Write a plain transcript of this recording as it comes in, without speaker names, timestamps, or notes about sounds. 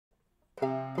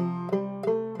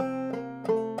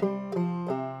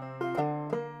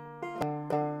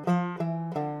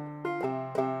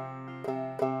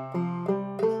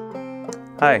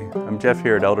Hi, I'm Jeff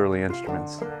here at Elderly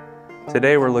Instruments.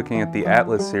 Today we're looking at the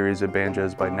Atlas series of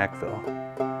banjos by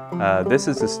Nechville. This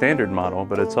is the standard model,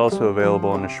 but it's also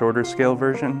available in a shorter scale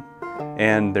version,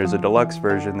 and there's a deluxe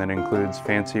version that includes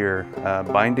fancier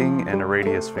binding and a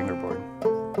radius fingerboard.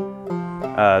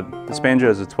 This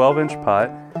banjo is a 12-inch pot,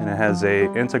 and it has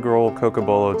an integral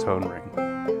cocobolo tone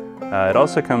ring. It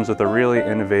also comes with a really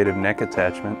innovative neck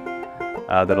attachment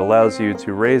that allows you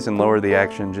to raise and lower the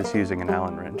action just using an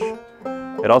Allen wrench.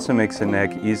 It also makes the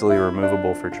neck easily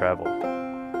removable for travel.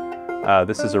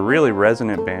 This is a really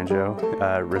resonant banjo.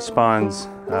 It responds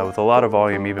with a lot of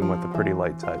volume even with a pretty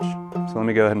light touch. So let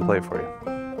me go ahead and play it for you.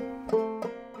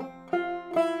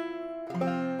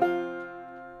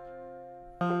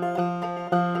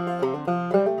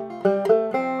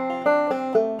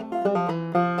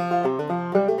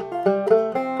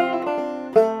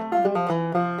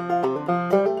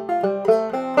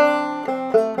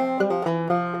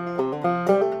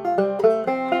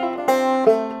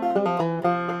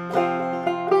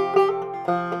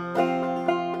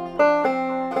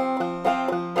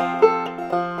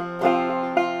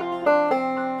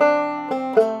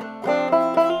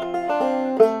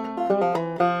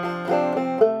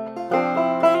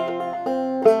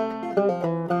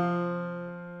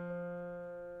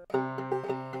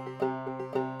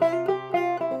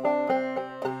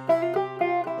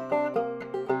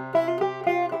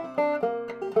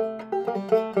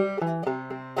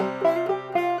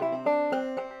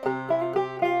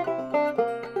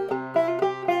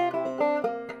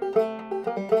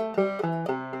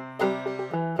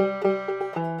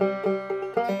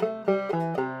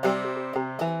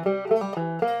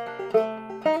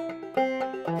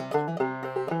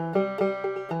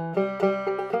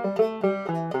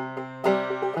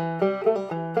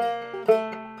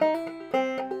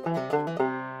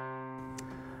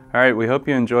 Alright, we hope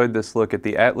you enjoyed this look at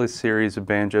the Atlas series of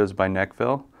banjos by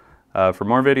Nechville. For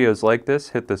more videos like this,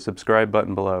 hit the subscribe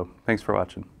button below. Thanks for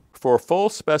watching. For full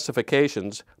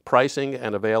specifications, pricing,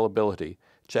 and availability,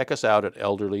 check us out at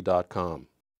elderly.com.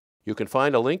 You can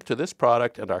find a link to this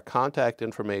product and our contact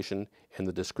information in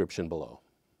the description below.